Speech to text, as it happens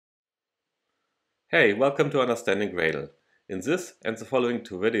Hey, welcome to Understanding Gradle. In this and the following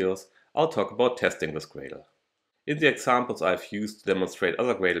two videos, I'll talk about testing with Gradle. In the examples I've used to demonstrate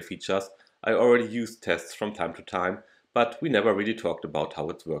other Gradle features, I already used tests from time to time, but we never really talked about how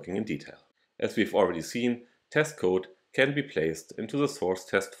it's working in detail. As we've already seen, test code can be placed into the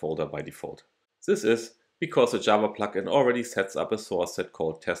SourceSet folder by default. This is because the Java plugin already sets up a SourceSet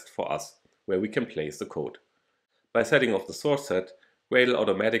called test for us, where we can place the code. By setting off the SourceSet, Gradle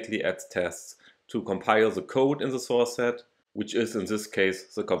automatically adds tests to compile the code in the SourceSet, which is in this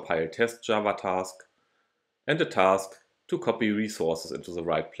case the compile test Java task, and a task to copy resources into the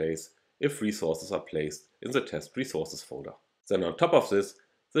right place if resources are placed in the test resources folder. Then on top of this,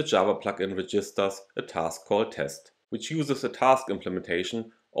 the Java plugin registers a task called test, which uses a task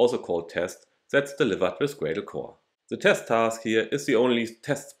implementation, also called test, that's delivered with Gradle core. The test task here is the only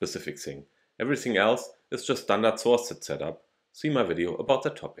test-specific thing. Everything else is just standard SourceSet setup. See my video about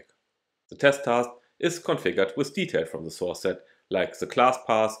that topic. The test task is configured with detail from the SourceSet, like the class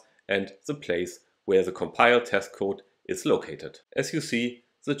path and the place where the compiled test code is located. As you see,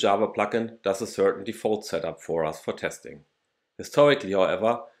 the Java plugin does a certain default setup for us for testing. Historically,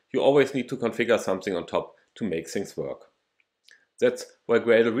 however, you always need to configure something on top to make things work. That's why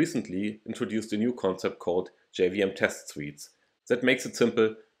Gradle recently introduced a new concept called JVM Test Suites that makes it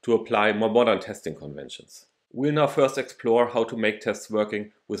simple to apply more modern testing conventions. We'll now first explore how to make tests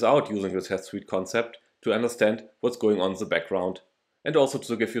working without using the test suite concept to understand what's going on in the background, and also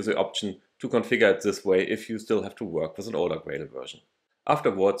to give you the option to configure it this way if you still have to work with an older Gradle version.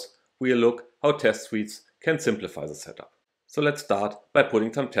 Afterwards, we'll look how test suites can simplify the setup. So let's start by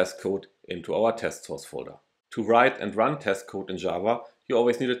putting some test code into our test source folder. To write and run test code in Java, you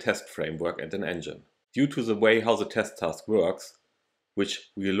always need a test framework and an engine. Due to the way how the test task works,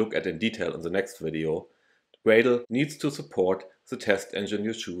 which we'll look at in detail in the next video, Gradle needs to support the test engine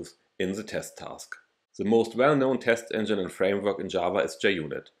you choose in the test task. The most well-known test engine and framework in Java is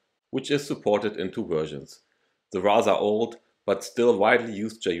JUnit, which is supported in two versions: the rather old but still widely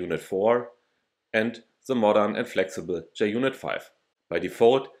used JUnit 4 and the modern and flexible JUnit 5. By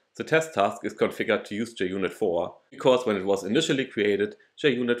default, the test task is configured to use JUnit 4 because when it was initially created,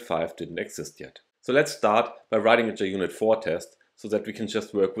 JUnit 5 didn't exist yet. So let's start by writing a JUnit 4 test so that we can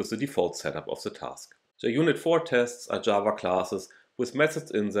just work with the default setup of the task. JUnit 4 tests are Java classes with methods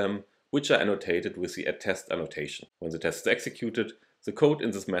in them which are annotated with the @test annotation. When the test is executed, the code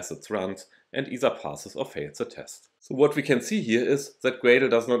in these methods runs and either passes or fails the test. So what we can see here is that Gradle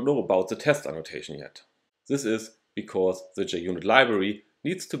does not know about the test annotation yet. This is because the JUnit library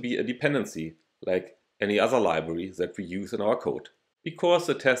needs to be a dependency like any other library that we use in our code. Because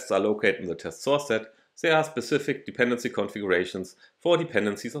the tests are located in the test source set, there are specific dependency configurations for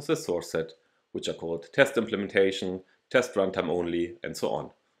dependencies of the source set, which are called test implementation, test runtime only, and so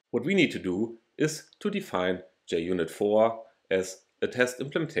on. What we need to do is to define JUnit 4 as a test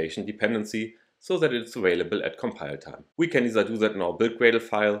implementation dependency so that it's available at compile time. We can either do that in our build Gradle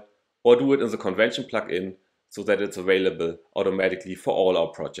file or do it in the convention plugin so that it's available automatically for all our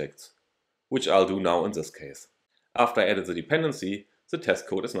projects, which I'll do now in this case. After I added the dependency, the test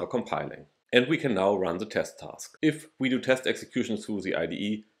code is now compiling, and we can now run the test task. If we do test execution through the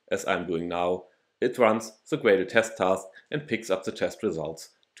IDE, as I'm doing now, it runs the Gradle test task and picks up the test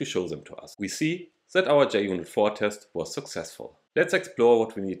results to show them to us. We see that our JUnit 4 test was successful. Let's explore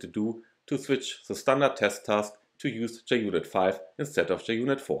what we need to do to switch the standard test task to use JUnit 5 instead of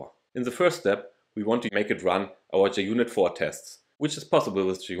JUnit 4. In the first step, we want to make it run our JUnit 4 tests, which is possible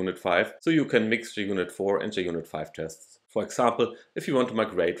with JUnit 5, so you can mix JUnit 4 and JUnit 5 tests. For example, if you want to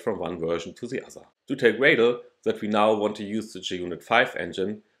migrate from one version to the other. To tell Gradle that we now want to use the JUnit 5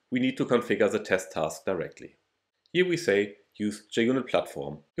 engine, we need to configure the test task directly. Here we say use JUnit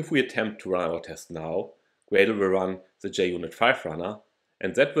platform. If we attempt to run our test now, Gradle will run the JUnit 5 runner,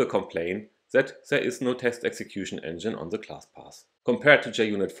 and that will complain that there is no test execution engine on the class path. Compared to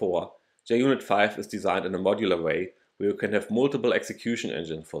JUnit 4, JUnit 5 is designed in a modular way where you can have multiple execution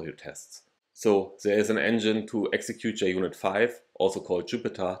engines for your tests. So there is an engine to execute JUnit 5, also called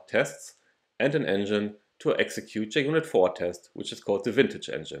Jupyter tests, and an engine to execute JUnit 4 test, which is called the Vintage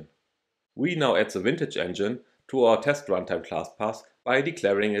engine. We now add the Vintage engine to our test runtime class path by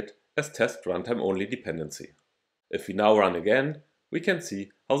declaring it as test runtime only dependency. If we now run again, we can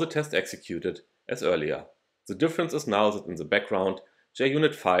see how the test executed as earlier. The difference is now that in the background,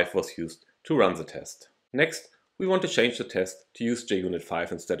 JUnit 5 was used to run the test. Next, we want to change the test to use JUnit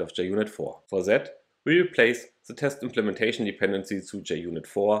 5 instead of JUnit 4. For that, we replace the test implementation dependency to JUnit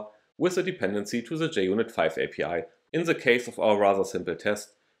 4 with a dependency to the JUnit 5 API. In the case of our rather simple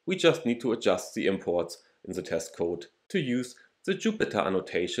test, we just need to adjust the imports in the test code to use the Jupyter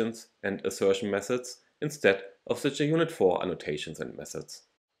annotations and assertion methods instead of the JUnit 4 annotations and methods.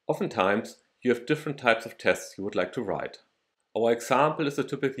 Oftentimes, you have different types of tests you would like to write. Our example is a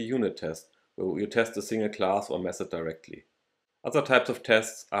typical unit test, where you test a single class or method directly. Other types of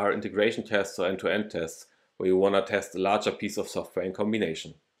tests are integration tests or end-to-end tests, where you want to test a larger piece of software in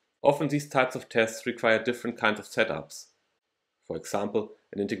combination. Often these types of tests require different kinds of setups. For example,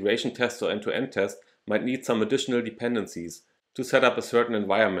 an integration test or end-to-end test might need some additional dependencies to set up a certain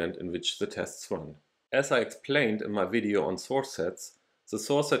environment in which the tests run. As I explained in my video on source sets, the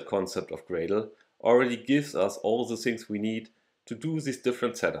SourceSet concept of Gradle already gives us all the things we need to do these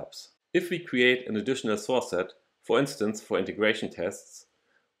different setups. If we create an additional source set, for instance for integration tests,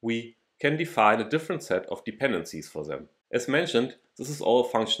 we can define a different set of dependencies for them. As mentioned, this is all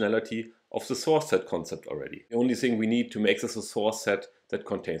functionality of the source set concept already. The only thing we need to make this a source set that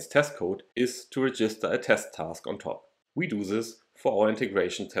contains test code is to register a test task on top. We do this for our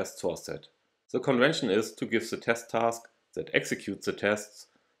integration test source set. The convention is to give the test task that executes the tests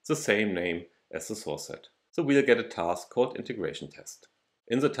the same name as the source set. So we'll get a task called integration test.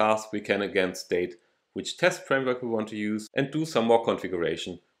 In the task we can again state which test framework we want to use and do some more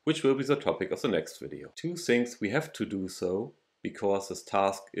configuration, which will be the topic of the next video. Two things we have to do so, because this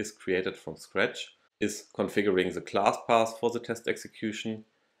task is created from scratch, is configuring the class path for the test execution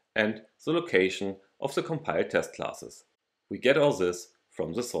and the location of the compiled test classes. We get all this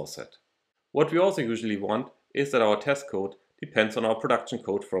from the source set. What we also usually want is that our test code depends on our production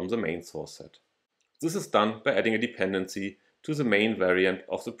code from the main source set. This is done by adding a dependency to the main variant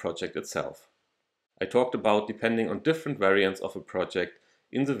of the project itself. I talked about depending on different variants of a project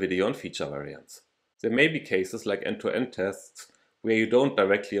in the video on feature variants. There may be cases like end-to-end tests where you don't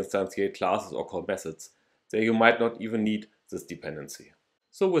directly instantiate classes or call methods. There you might not even need this dependency.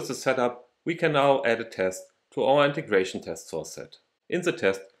 So with the setup, we can now add a test to our integration test source set. In the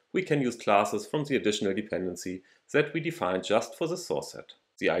test, we can use classes from the additional dependency that we defined just for the source set.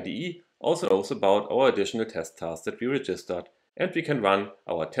 The IDE also knows about our additional test tasks that we registered, and we can run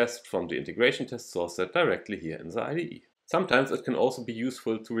our test from the integration test source set directly here in the IDE. Sometimes it can also be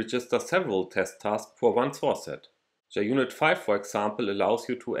useful to register several test tasks for one source set. JUnit 5, for example, allows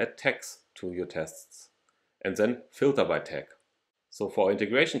you to add tags to your tests and then filter by tag. So for our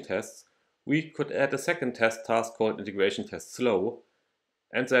integration tests, we could add a second test task called integration test slow,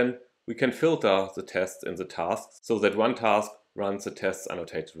 and then we can filter the tests in the tasks so that one task runs the tests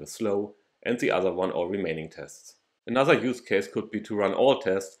annotated with slow and the other one all remaining tests. Another use case could be to run all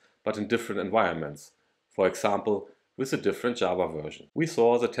tests but in different environments, for example with a different Java version. We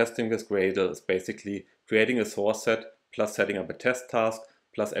saw that testing with Gradle is basically creating a source set plus setting up a test task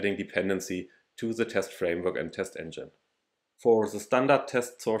plus adding dependency to the test framework and test engine. For the standard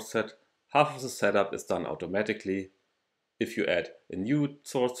test source set, half of the setup is done automatically. If you add a new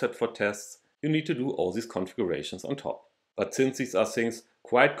source set for tests, you need to do all these configurations on top. But since these are things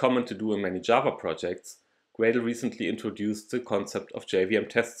quite common to do in many Java projects, Gradle recently introduced the concept of JVM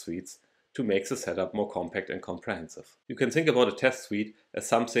Test Suites to make the setup more compact and comprehensive. You can think about a test suite as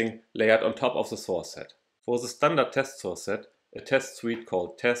something layered on top of the source set. For the standard test source set, a test suite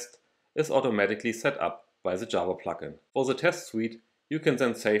called test is automatically set up by the Java plugin. For the test suite, you can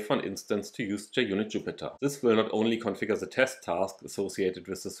then say for an instance to use JUnit Jupyter. This will not only configure the test task associated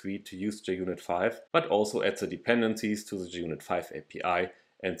with the suite to use JUnit 5, but also add the dependencies to the JUnit 5 API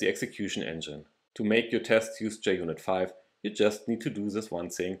and the execution engine. To make your tests use JUnit 5, you just need to do this one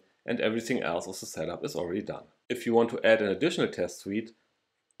thing, and everything else of the setup is already done. If you want to add an additional test suite,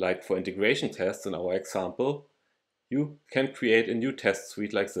 like for integration tests in our example, you can create a new test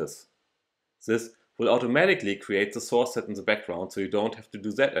suite like this. This will automatically create the source set in the background, so you don't have to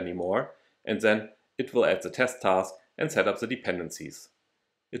do that anymore, and then it will add the test task and set up the dependencies.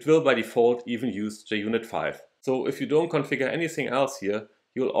 It will by default even use JUnit 5. So if you don't configure anything else here,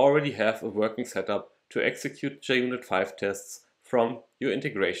 you'll already have a working setup to execute JUnit 5 tests from your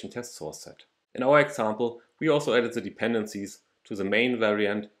integration test source set. In our example, we also added the dependencies to the main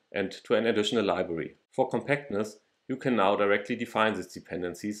variant and to an additional library. For compactness, you can now directly define these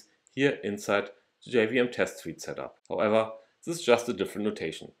dependencies here inside the JVM Test Suite setup. However, this is just a different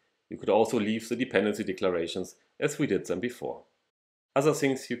notation. You could also leave the dependency declarations as we did them before. Other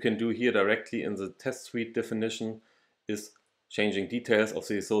things you can do here directly in the test suite definition is changing details of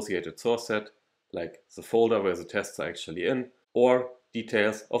the associated source set, like the folder where the tests are actually in, or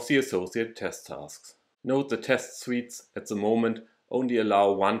details of the associated test tasks. Note the test suites at the moment only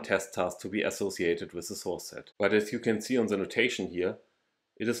allow one test task to be associated with the source set. But as you can see on the notation here,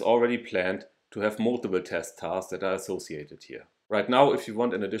 it is already planned to have multiple test tasks that are associated here. Right now, if you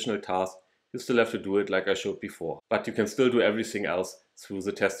want an additional task, You still have to do it like I showed before, but you can still do everything else through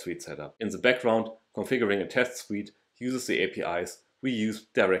the test suite setup. In the background, configuring a test suite uses the APIs we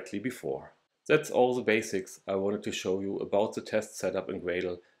used directly before. That's all the basics I wanted to show you about the test setup in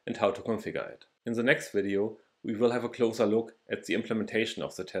Gradle and how to configure it. In the next video, we will have a closer look at the implementation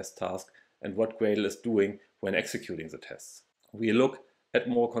of the test task and what Gradle is doing when executing the tests. We'll look at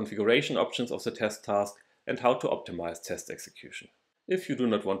more configuration options of the test task and how to optimize test execution. If you do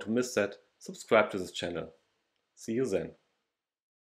not want to miss that, subscribe to this channel. See you then.